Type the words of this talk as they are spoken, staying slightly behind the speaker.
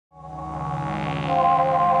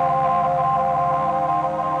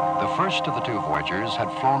first of the two Voyagers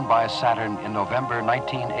had flown by Saturn in November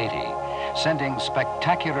 1980, sending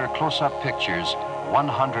spectacular close-up pictures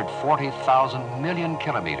 140,000 million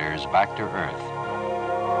kilometers back to Earth.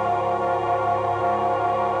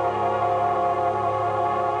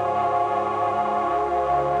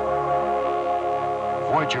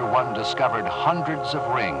 Voyager 1 discovered hundreds of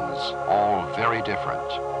rings, all very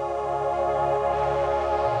different.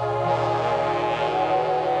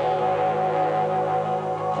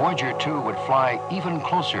 Voyager 2 would fly even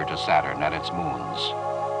closer to Saturn and its moons.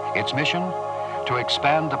 Its mission? To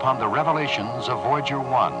expand upon the revelations of Voyager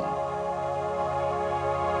 1.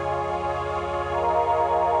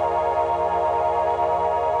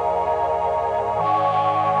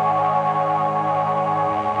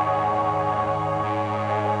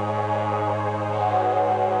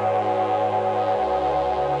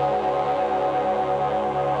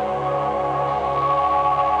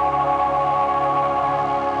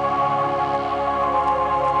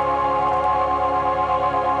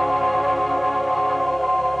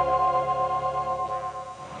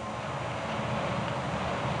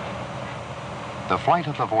 The flight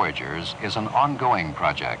of the Voyagers is an ongoing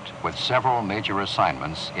project with several major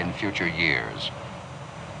assignments in future years.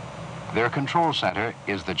 Their control center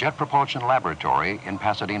is the Jet Propulsion Laboratory in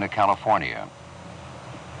Pasadena, California.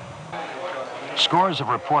 Scores of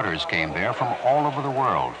reporters came there from all over the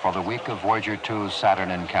world for the week of Voyager 2's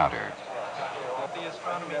Saturn encounter.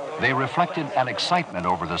 They reflected an excitement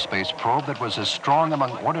over the space probe that was as strong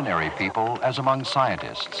among ordinary people as among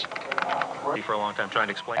scientists. For a long time trying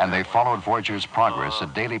to explain. And they followed Voyager's progress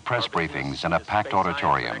at daily press briefings in a packed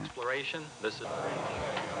auditorium.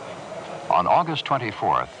 On August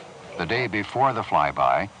 24th, the day before the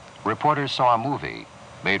flyby, reporters saw a movie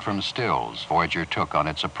made from stills Voyager took on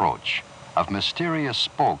its approach of mysterious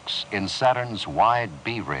spokes in Saturn's wide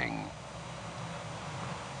B ring.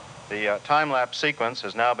 The time-lapse sequence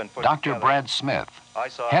has now been put Dr. together. Brad Smith,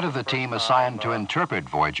 head of the team assigned to interpret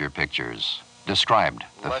Voyager pictures, described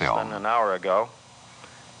the film. Less than an hour ago,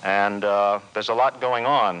 and there's a lot going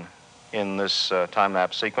on in this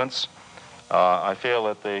time-lapse sequence. I feel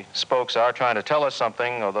that the spokes are trying to tell us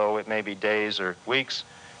something, although it may be days or weeks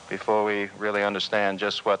before we really understand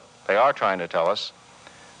just what they are trying to tell us.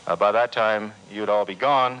 By that time, you'd all be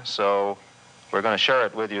gone, so we're going to share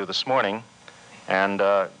it with you this morning, and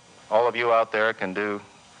all of you out there can do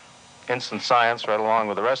instant science right along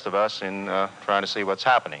with the rest of us in trying to see what's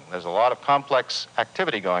happening. There's a lot of complex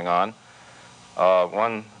activity going on.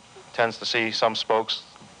 One tends to see some spokes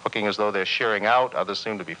looking as though they're shearing out. Others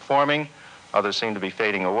seem to be forming. Others seem to be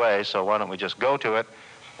fading away. So why don't we just go to it,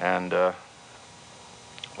 and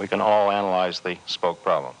we can all analyze the spoke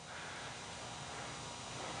problem.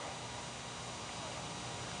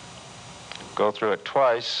 Go through it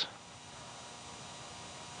twice,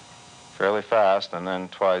 fairly fast, and then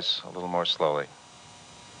twice a little more slowly.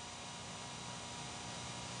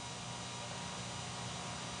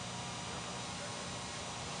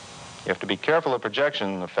 You have to be careful of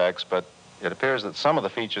projection effects, but it appears that some of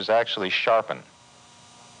the features actually sharpen.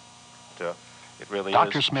 It really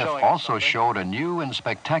Dr. is Smith showing also something. showed a new and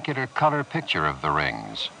spectacular color picture of the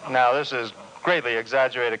rings. Now, this is greatly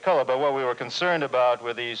exaggerated color, but what we were concerned about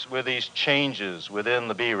were these changes within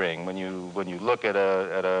the B ring. When you look at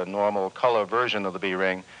a normal color version of the B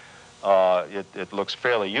ring, it looks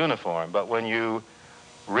fairly uniform. But when you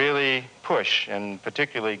really push and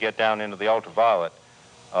particularly get down into the ultraviolet,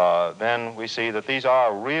 then we see that these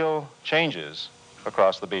are real changes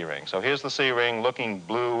across the B ring. So here's the C ring looking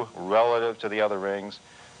blue relative to the other rings.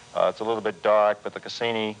 It's a little bit dark, but the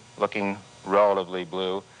Cassini looking relatively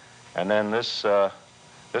blue. And then this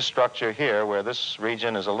structure here, where this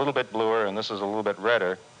region is a little bit bluer and this is a little bit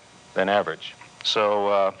redder than average.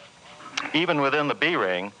 So even within the B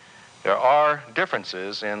ring, there are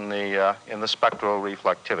differences in the spectral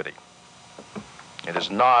reflectivity. It is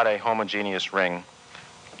not a homogeneous ring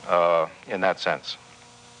in that sense.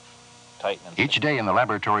 Each day in the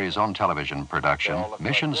laboratory's own television production,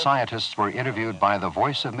 mission scientists were interviewed by the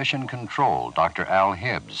voice of mission control, Dr. Al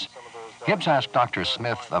Hibbs. Hibbs asked Dr.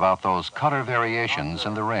 Smith about those color variations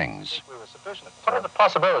in the rings. What are the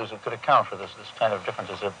possibilities that could account for this kind of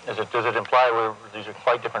difference? Does it imply these are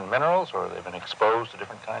quite different minerals, or they've been exposed to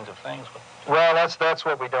different kinds of things? Well, that's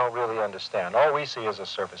what we don't really understand. All we see is a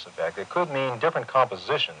surface effect. It could mean different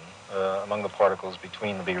composition among the particles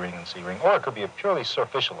between the B ring and C ring, or it could be a purely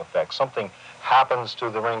superficial effect. Something happens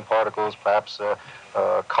to the ring particles, perhaps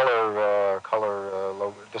color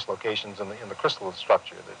dislocations in the crystal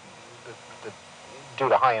structure that due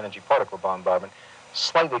to high energy particle bombardment,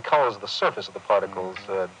 slightly colors the surface of the particles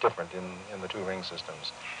different in the two ring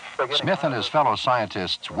systems. Smith and his fellow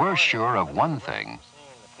scientists were sure of one thing.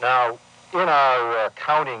 Now, in our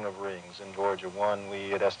counting of rings in Voyager 1, we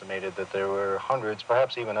had estimated that there were hundreds,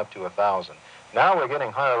 perhaps even up to 1,000. Now we're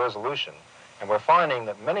getting higher resolution, and we're finding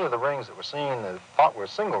that many of the rings that were seen that thought were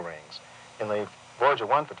single rings in the Voyager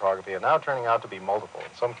 1 photography are now turning out to be multiple.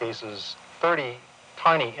 In some cases, 30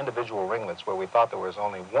 tiny individual ringlets where we thought there was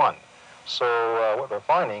only one. So what we're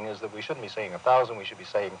finding is that we shouldn't be saying 1,000, we should be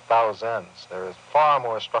saying thousands. There is far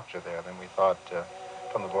more structure there than we thought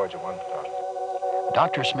from the Voyager 1 photography.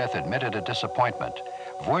 Dr. Smith admitted a disappointment.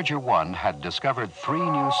 Voyager 1 had discovered 3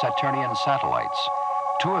 new Saturnian satellites.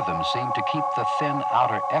 2 of them seemed to keep the thin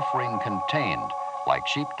outer F-ring contained, like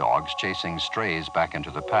sheepdogs chasing strays back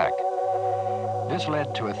into the pack. This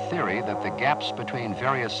led to a theory that the gaps between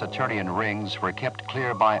various Saturnian rings were kept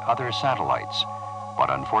clear by other satellites. But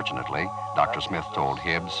unfortunately, Dr. Smith told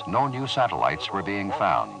Hibbs no new satellites were being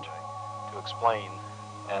found. To explain.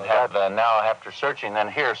 And have now, after searching, then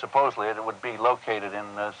here, supposedly it would be located in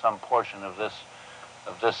some portion of this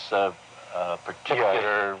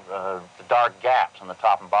particular the dark gaps on the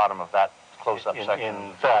top and bottom of that close-up section.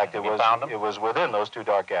 In fact, it was within those 2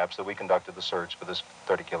 dark gaps that we conducted the search for this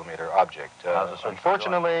 30-kilometer object.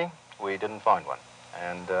 Unfortunately, we didn't find one,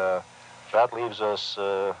 and that leaves us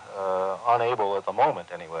unable, at the moment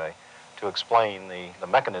anyway, to explain the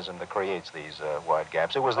mechanism that creates these wide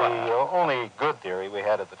gaps. It was the only good theory we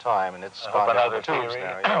had at the time, and it's gone down the tubes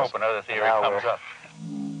now. Yes. I hope another theory comes up.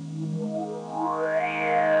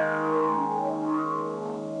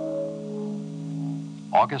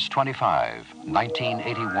 August 25,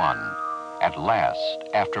 1981. At last,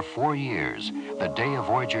 after 4 years, the day of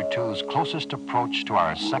Voyager 2's closest approach to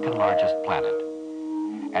our second largest planet.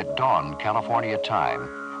 At dawn, California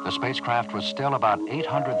time, the spacecraft was still about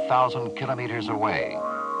 800,000 kilometers away.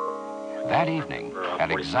 That evening,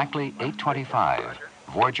 at exactly 8:25,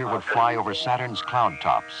 Voyager would fly over Saturn's cloud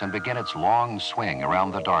tops and begin its long swing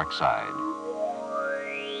around the dark side.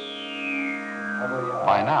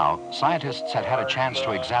 By now, scientists had had a chance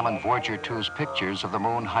to examine Voyager 2's pictures of the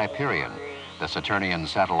moon Hyperion, the Saturnian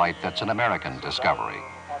satellite that's an American discovery.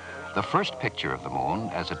 The first picture of the moon,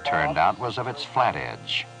 as it turned out, was of its flat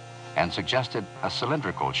edge and suggested a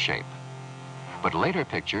cylindrical shape. But later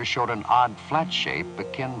pictures showed an odd flat shape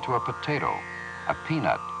akin to a potato, a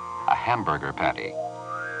peanut, a hamburger patty.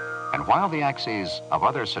 And while the axes of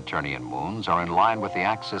other Saturnian moons are in line with the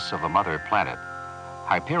axis of the mother planet,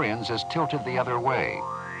 Hyperion's is tilted the other way.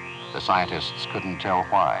 The scientists couldn't tell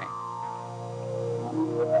why.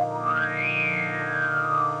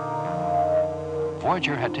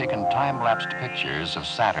 Voyager had taken time-lapsed pictures of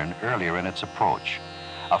Saturn earlier in its approach.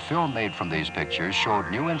 A film made from these pictures showed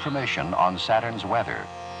new information on Saturn's weather.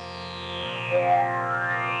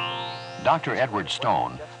 Dr. Edward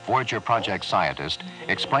Stone, Voyager project scientist,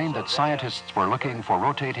 explained that scientists were looking for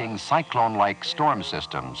rotating cyclone-like storm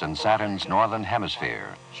systems in Saturn's northern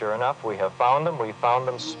hemisphere. Sure enough, we have found them. We found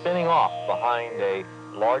them spinning off behind a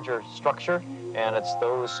larger structure, and it's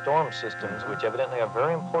those storm systems which evidently are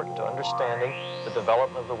very important to understanding the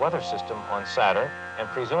development of the weather system on Saturn and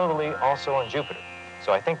presumably also on Jupiter.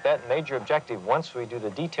 So I think that major objective, once we do the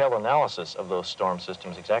detailed analysis of those storm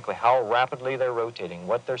systems, exactly how rapidly they're rotating,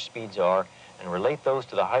 what their speeds are, and relate those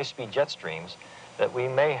to the high-speed jet streams, that we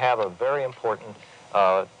may have a very important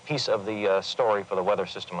piece of the story for the weather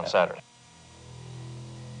system on Saturn.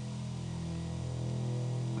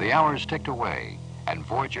 The hours ticked away, and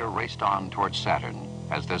Voyager raced on towards Saturn,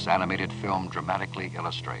 as this animated film dramatically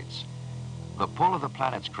illustrates. The pull of the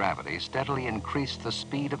planet's gravity steadily increased the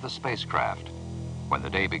speed of the spacecraft. When the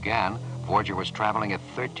day began, Voyager was traveling at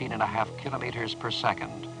 13.5 kilometers per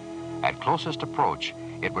second. At closest approach,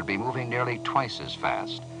 it would be moving nearly twice as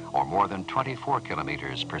fast, or more than 24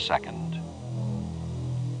 kilometers per second.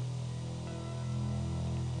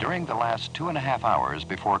 During the last 2.5 hours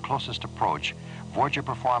before closest approach, Voyager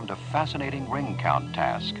performed a fascinating ring count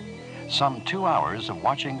task. Some 2 hours of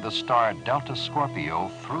watching the star Delta Scorpio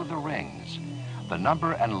through the rings. The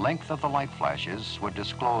number and length of the light flashes would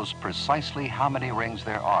disclose precisely how many rings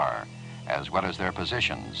there are, as well as their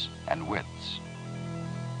positions and widths.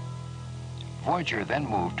 Voyager then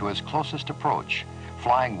moved to its closest approach.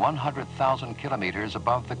 Flying 100,000 kilometers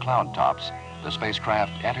above the cloud tops, the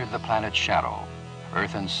spacecraft entered the planet's shadow.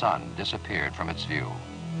 Earth and Sun disappeared from its view.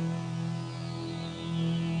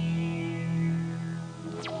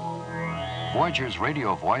 Voyager's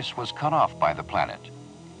radio voice was cut off by the planet.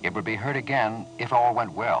 It would be heard again, if all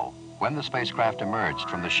went well, when the spacecraft emerged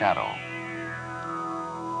from the shadow.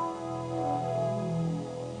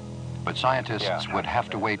 But scientists would have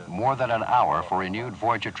to wait more than an hour for renewed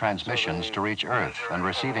Voyager transmissions to reach Earth and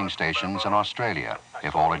receiving stations in Australia,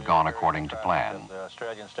 if all had gone according to plan. The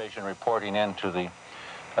Australian station reporting into the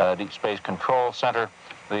Deep Space Control Center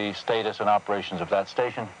the status and operations of that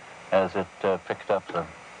station as it picked up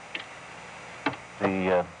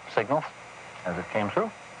the signal as it came through.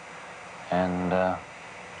 And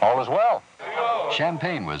all is well.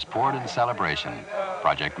 Champagne was poured in celebration.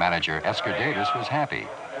 Project manager Esker Davis was happy.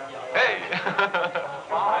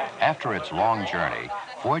 After its long journey,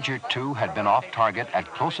 Voyager 2 had been off target at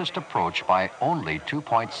closest approach by only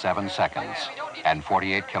 2.7 seconds and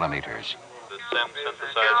 48 kilometers.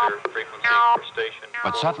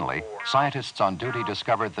 But suddenly, scientists on duty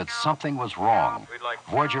discovered that something was wrong.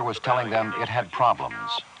 Voyager was telling them it had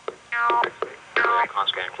problems.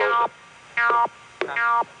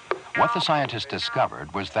 What the scientists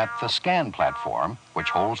discovered was that the scan platform, which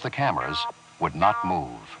holds the cameras, would not move.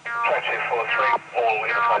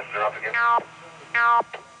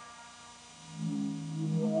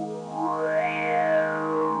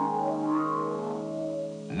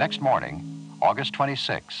 Next morning, August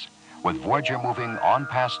 26, with Voyager moving on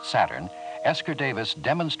past Saturn, Esker Davis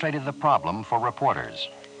demonstrated the problem for reporters.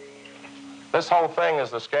 This whole thing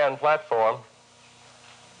is the scan platform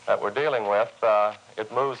that we're dealing with.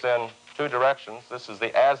 It moves in two directions. This is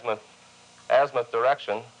the azimuth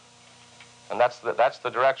direction, and that's the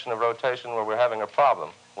direction of rotation where we're having a problem,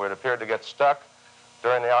 where it appeared to get stuck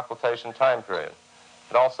during the occultation time period.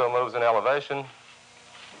 It also moves in elevation,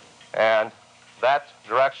 and that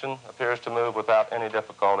direction appears to move without any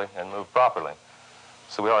difficulty and move properly.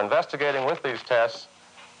 So we are investigating with these tests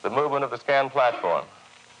the movement of the scan platform.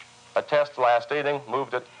 A test last evening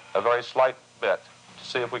moved it a very slight bit to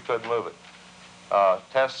see if we could move it.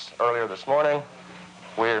 Tests earlier this morning,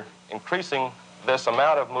 we're increasing this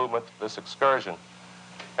amount of movement, this excursion.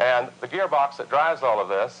 And the gearbox that drives all of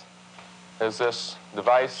this is this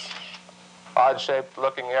device, odd-shaped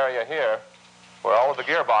looking area here, where all of the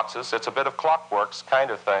gearboxes, it's a bit of clockworks kind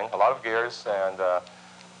of thing, a lot of gears, and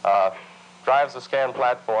drives the scan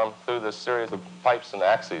platform through this series of pipes and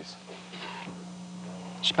axes.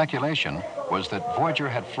 Speculation was that Voyager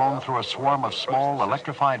had flown through a swarm of small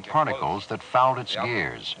electrified particles that fouled its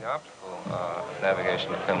gears. The optical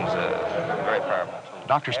navigation becomes very powerful.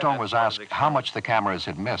 Dr. Stone was asked how much the cameras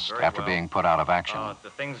had missed after being put out of action.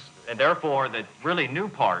 And therefore, the really new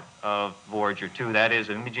part of Voyager 2, that is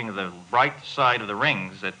imaging of the right side of the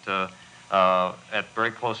rings at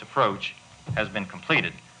very close approach, has been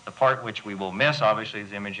completed. The part which we will miss, obviously,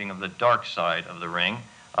 is imaging of the dark side of the ring.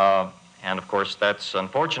 And of course, that's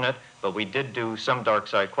unfortunate, but we did do some dark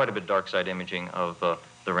side, quite a bit dark side imaging of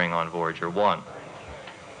the ring on Voyager 1.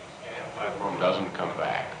 The platform doesn't come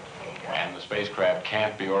back, and the spacecraft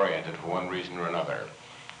can't be oriented for one reason or another.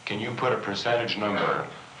 Can you put a percentage number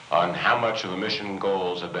on how much of the mission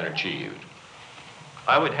goals have been achieved?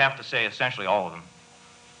 I would have to say essentially all of them.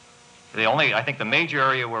 I think the major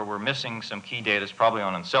area where we're missing some key data is probably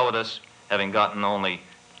on Enceladus, having gotten only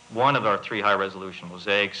one of our 3 high-resolution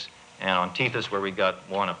mosaics, and on Tethys, where we got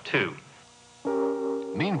 1 of 2.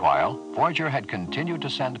 Meanwhile, Voyager had continued to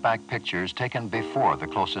send back pictures taken before the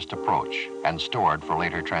closest approach and stored for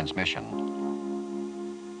later transmission.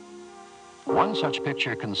 One such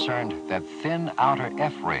picture concerned that thin outer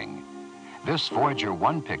F ring. This Voyager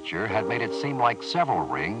 1 picture had made it seem like several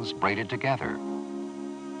rings braided together.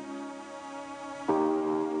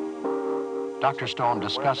 Dr. Stone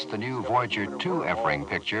discussed the new Voyager 2 F-ring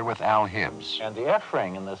picture with Al Hibbs. And the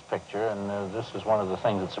F-ring in this picture, and this is one of the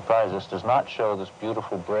things that surprised us, does not show this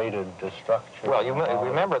beautiful braided structure. Well, you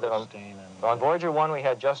remember that on Voyager 1 we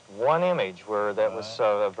had just one image where that was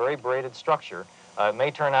a very braided structure. It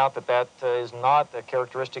may turn out that that is not a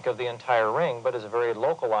characteristic of the entire ring, but is a very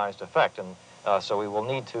localized effect. And so we will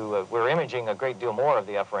need to, we're imaging a great deal more of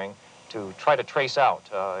the F-ring to try to trace out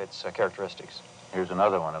its characteristics. Here's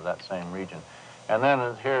another one of that same region. And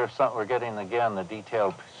then here we're getting, again, the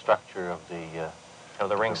detailed structure of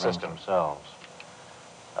the ring system themselves.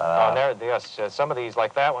 Yes, some of these,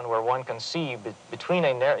 like that one, where one can see between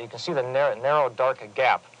you can see the narrow, dark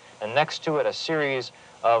gap, and next to it a series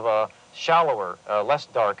of shallower, less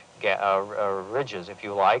dark ridges, if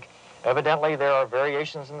you like. Evidently, there are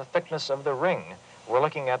variations in the thickness of the ring. We're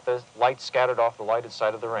looking at the light scattered off the lighted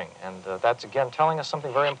side of the ring, and that's, again, telling us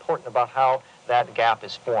something very important about how that gap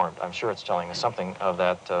is formed. I'm sure it's telling us something of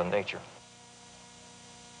that nature.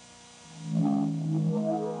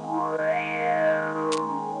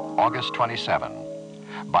 August 27.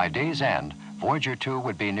 By day's end, Voyager 2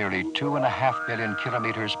 would be nearly 2.5 billion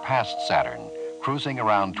kilometers past Saturn, cruising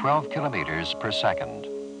around 12 kilometers per second.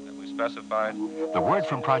 We specified. The word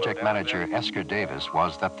from project manager Esker Davis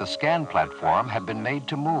was that the scan platform had been made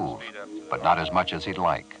to move, but not as much as he'd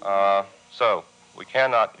like. So we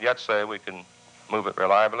cannot yet say we can move it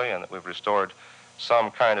reliably and that we've restored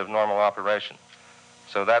some kind of normal operation.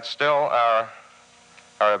 So that's still our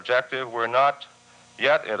objective. We're not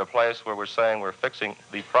yet at a place where we're saying we're fixing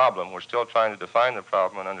the problem. We're still trying to define the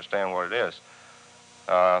problem and understand what it is.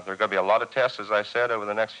 There are going to be a lot of tests, as I said, over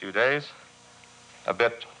the next few days. A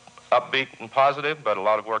bit upbeat and positive, but a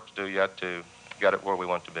lot of work to do yet to get it where we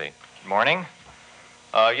want to be. Good morning.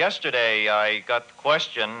 Yesterday, I got the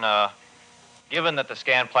question, given that the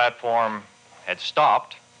scan platform had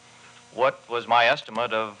stopped, what was my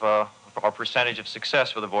estimate of our percentage of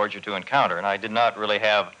success for the Voyager 2 encounter? And I did not really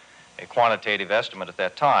have a quantitative estimate at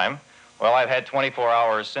that time. Well, I've had 24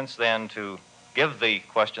 hours since then to give the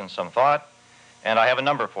question some thought, and I have a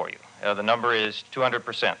number for you. The number is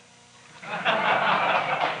 200%.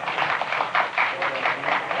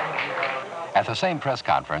 At the same press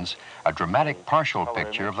conference, a dramatic partial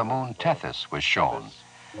picture of the moon Tethys was shown.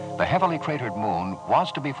 The heavily cratered moon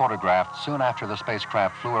was to be photographed soon after the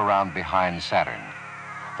spacecraft flew around behind Saturn.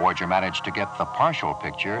 Voyager managed to get the partial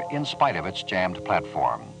picture in spite of its jammed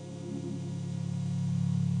platform.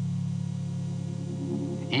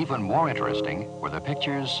 Even more interesting were the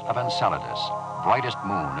pictures of Enceladus, brightest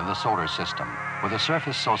moon in the solar system, with a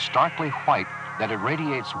surface so starkly white that it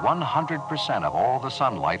radiates 100% of all the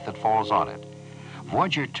sunlight that falls on it.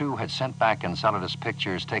 Voyager 2 had sent back Enceladus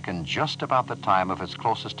pictures taken just about the time of its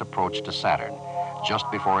closest approach to Saturn, just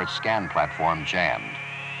before its scan platform jammed.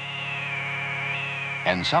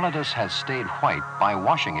 Enceladus has stayed white by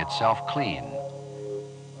washing itself clean.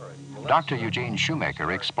 Dr. Eugene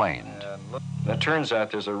Shoemaker explained. It turns out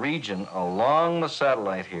there's a region along the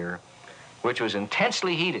satellite here which was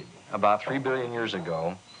intensely heated about 3 billion years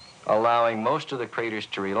ago, allowing most of the craters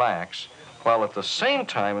to relax, while at the same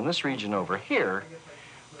time in this region over here,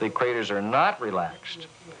 the craters are not relaxed.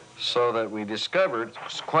 So that we discovered,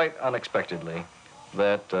 quite unexpectedly,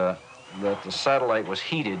 that the satellite was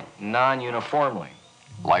heated non-uniformly.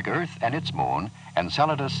 Like Earth and its moon,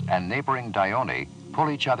 Enceladus and neighboring Dione pull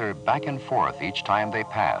each other back and forth each time they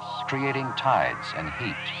pass, creating tides and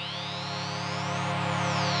heat.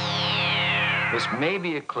 This may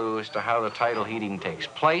be a clue as to how the tidal heating takes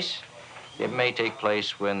place. It may take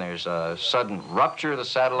place when there's a sudden rupture of the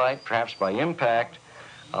satellite, perhaps by impact,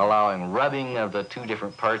 allowing rubbing of the two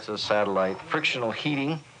different parts of the satellite, frictional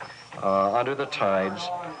heating under the tides,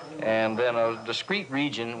 and then a discrete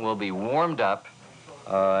region will be warmed up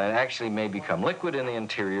and actually may become liquid in the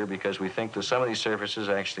interior, because we think that some of these surfaces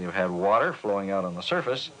actually have had water flowing out on the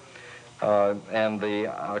surface, and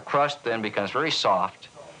the crust then becomes very soft,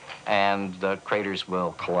 and the craters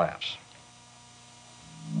will collapse.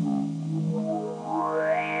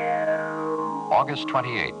 August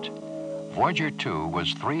 28. Voyager 2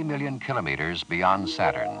 was 3 million kilometers beyond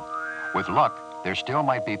Saturn. With luck, there still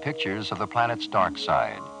might be pictures of the planet's dark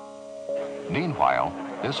side. Meanwhile,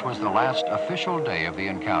 this was the last official day of the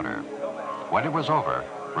encounter. When it was over,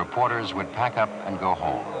 reporters would pack up and go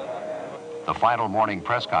home. The final morning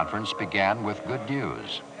press conference began with good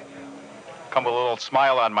news. Come with a little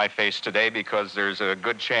smile on my face today, because there's a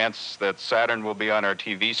good chance that Saturn will be on our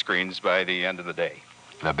TV screens by the end of the day.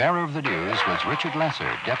 The bearer of the news was Richard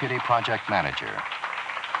Lesser, Deputy Project Manager.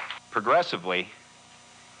 Progressively,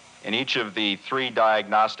 in each of the 3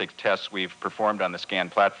 diagnostic tests we've performed on the scan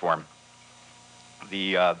platform,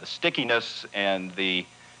 the stickiness and the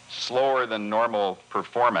slower than normal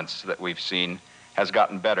performance that we've seen has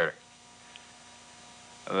gotten better.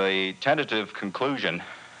 The tentative conclusion,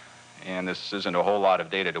 and this isn't a whole lot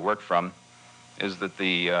of data to work from, is that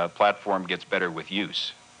the platform gets better with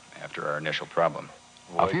use after our initial problem.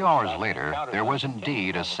 A few hours later, there was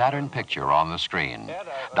indeed a Saturn picture on the screen.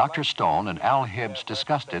 Dr. Stone and Al Hibbs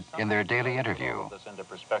discussed it in their daily interview. This into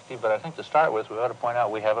perspective, but I think to start with, we ought to point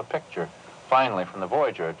out we have a picture, finally, from the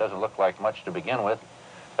Voyager. It doesn't look like much to begin with.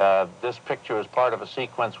 This picture is part of a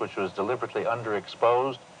sequence which was deliberately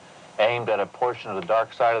underexposed, aimed at a portion of the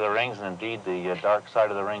dark side of the rings, and indeed the dark side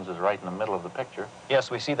of the rings is right in the middle of the picture. Yes,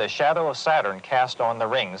 we see the shadow of Saturn cast on the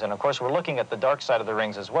rings, and of course we're looking at the dark side of the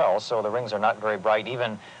rings as well, so the rings are not very bright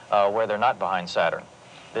even where they're not behind Saturn.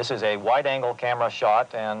 This is a wide-angle camera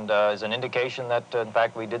shot, and is an indication that, in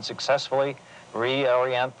fact, we did successfully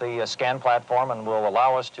reorient the scan platform and will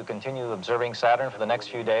allow us to continue observing Saturn for the next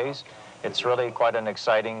few days. It's really quite an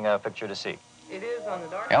exciting picture to see.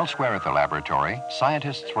 Elsewhere at the laboratory,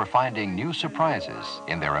 scientists were finding new surprises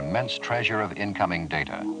in their immense treasure of incoming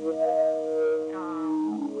data.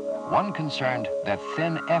 One concerned that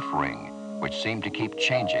thin F ring, which seemed to keep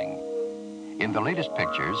changing. In the latest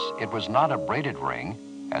pictures, it was not a braided ring,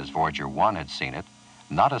 as Voyager 1 had seen it,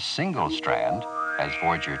 not a single strand, as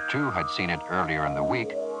Voyager 2 had seen it earlier in the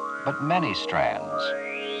week, but many strands.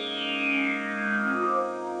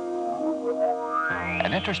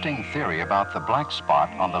 An interesting theory about the black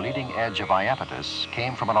spot on the leading edge of Iapetus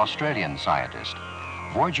came from an Australian scientist.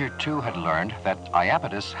 Voyager 2 had learned that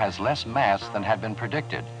Iapetus has less mass than had been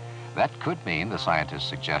predicted. That could mean, the scientists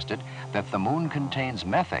suggested, that the moon contains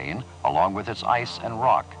methane along with its ice and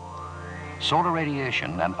rock. Solar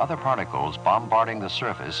radiation and other particles bombarding the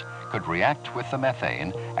surface could react with the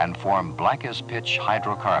methane and form black as pitch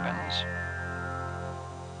hydrocarbons.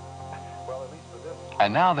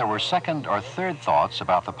 And now there were second or third thoughts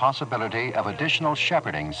about the possibility of additional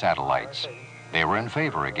shepherding satellites. They were in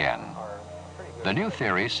favor again. The new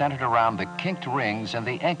theory centered around the kinked rings in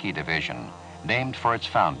the Encke division, named for its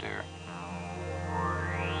founder.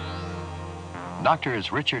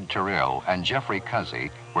 Doctors Richard Terrell and Jeffrey Cuzzy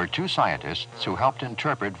were two scientists who helped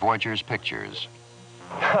interpret Voyager's pictures.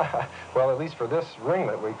 Well, at least for this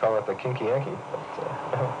ringlet, we call it the kinky Encke.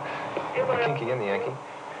 The kinky in the Encke.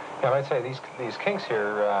 Yeah, I'd say these kinks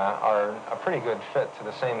here are a pretty good fit to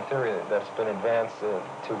the same theory that's been advanced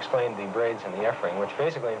to explain the braids in the F-ring, which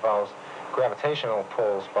basically involves gravitational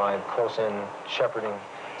pulls by close-in shepherding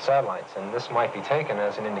satellites. And this might be taken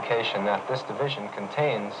as an indication that this division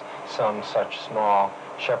contains some such small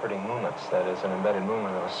shepherding movements, that is, an embedded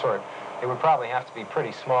movement of a sort. It would probably have to be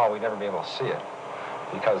pretty small. We'd never be able to see it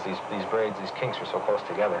because these braids, these kinks are so close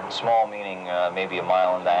together. Small meaning maybe a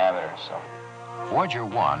mile in diameter, so. Voyager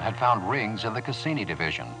 1 had found rings in the Cassini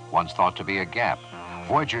division, once thought to be a gap.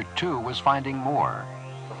 Voyager 2 was finding more.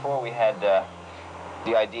 Before we had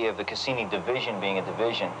the idea of the Cassini division being a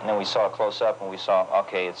division, and then we saw it close up and we saw,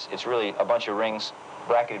 okay, it's really a bunch of rings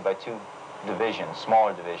bracketed by two divisions,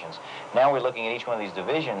 smaller divisions. Now we're looking at each one of these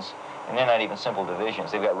divisions, and they're not even simple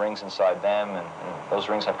divisions. They've got rings inside them, and those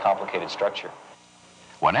rings have complicated structure.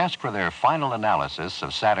 When asked for their final analysis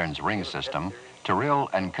of Saturn's ring system, Terrell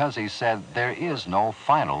and Cuzzy said there is no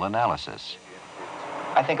final analysis.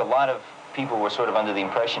 I think a lot of people were sort of under the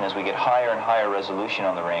impression as we get higher and higher resolution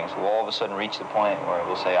on the rings, we'll all of a sudden reach the point where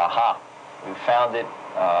we'll say, aha, we found it,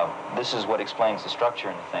 this is what explains the structure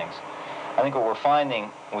and the things. I think what we're finding,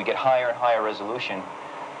 when we get higher and higher resolution,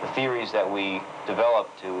 the theories that we develop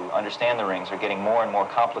to understand the rings are getting more and more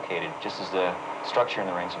complicated, just as the structure in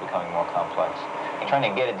the rings are becoming more complex. I'm trying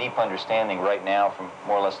to get a deep understanding right now from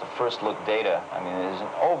more or less the first look data. I mean, there's an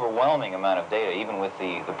overwhelming amount of data, even with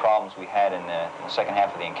the problems we had in the second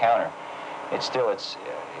half of the encounter. It's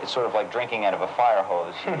sort of like drinking out of a fire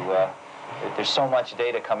hose. There's so much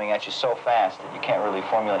data coming at you so fast that you can't really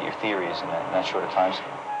formulate your theories in that short a time scale.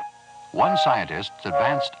 One scientist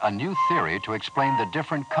advanced a new theory to explain the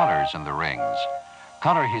different colors in the rings.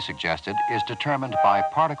 Color, he suggested, is determined by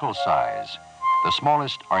particle size. The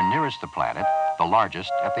smallest are nearest the planet, the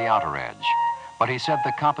largest at the outer edge. But he said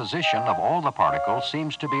the composition of all the particles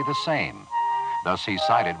seems to be the same. Thus, he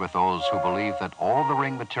sided with those who believe that all the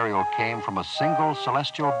ring material came from a single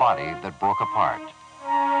celestial body that broke apart.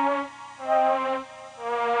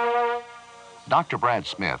 Dr. Brad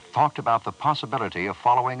Smith talked about the possibility of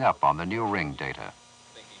following up on the new ring data.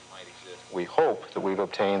 We hope that we've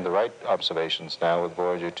obtained the right observations now with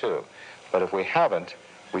Voyager 2. But if we haven't,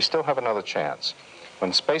 we still have another chance.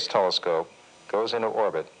 When the Space Telescope goes into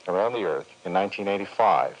orbit around the Earth in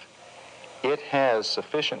 1985, it has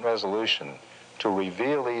sufficient resolution to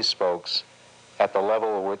reveal these spokes at the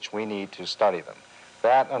level at which we need to study them.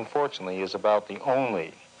 That, unfortunately, is about the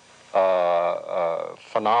only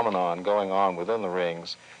phenomenon going on within the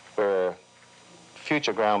rings where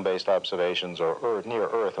future ground-based observations or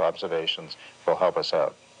near-Earth observations will help us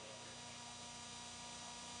out.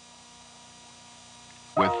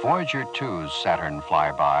 With Voyager 2's Saturn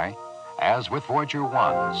flyby, as with Voyager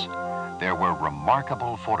 1's, there were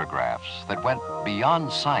remarkable photographs that went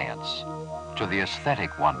beyond science to the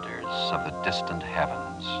aesthetic wonders of the distant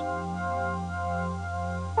heavens.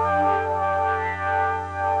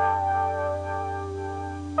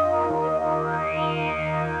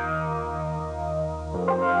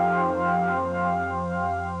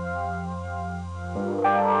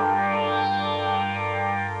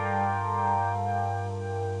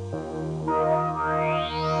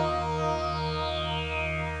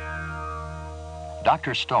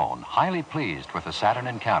 Dr. Stone, highly pleased with the Saturn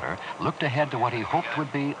encounter, looked ahead to what he hoped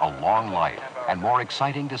would be a long life and more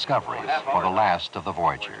exciting discoveries for the last of the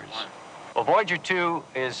Voyagers. Well, Voyager 2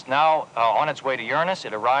 is now on its way to Uranus.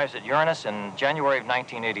 It arrives at Uranus in January of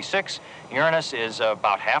 1986. Uranus is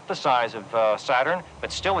about half the size of Saturn,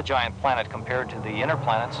 but still a giant planet compared to the inner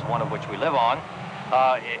planets, one of which we live on.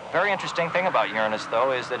 Very interesting thing about Uranus,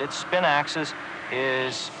 though, is that its spin axis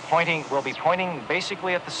will be pointing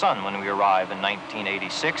basically at the sun when we arrive in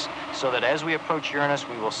 1986, so that as we approach Uranus,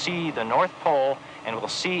 we will see the North Pole, and we'll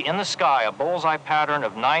see in the sky a bullseye pattern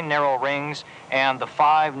of 9 narrow rings and the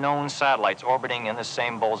 5 known satellites orbiting in the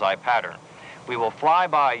same bullseye pattern. We will fly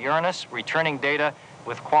by Uranus, returning data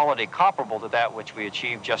with quality comparable to that which we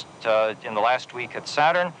achieved just in the last week at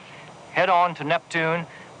Saturn, head on to Neptune,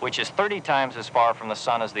 which is 30 times as far from the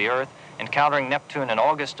sun as the Earth, encountering Neptune in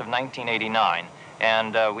August of 1989.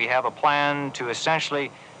 And we have a plan to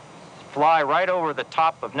essentially fly right over the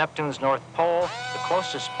top of Neptune's North Pole, the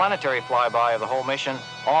closest planetary flyby of the whole mission,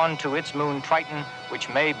 on to its moon Triton, which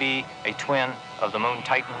may be a twin of the moon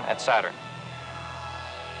Titan at Saturn.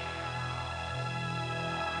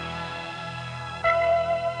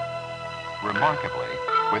 Remarkably,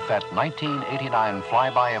 with that 1989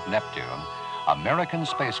 flyby of Neptune, American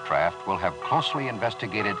spacecraft will have closely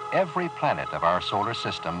investigated every planet of our solar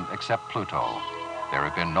system except Pluto. There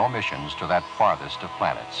have been no missions to that farthest of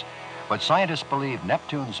planets. But scientists believe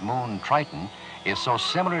Neptune's moon Triton is so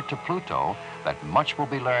similar to Pluto that much will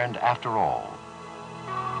be learned after all.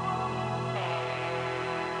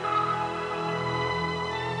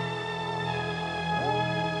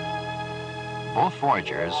 Both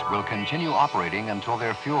Voyagers will continue operating until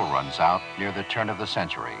their fuel runs out near the turn of the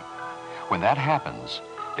century. When that happens,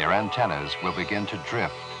 their antennas will begin to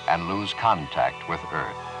drift and lose contact with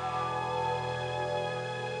Earth.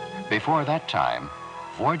 Before that time,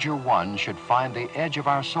 Voyager 1 should find the edge of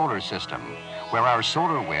our solar system, where our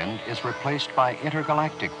solar wind is replaced by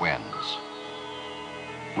intergalactic winds.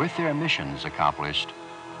 With their missions accomplished,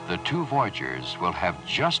 the 2 Voyagers will have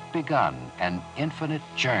just begun an infinite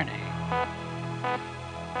journey.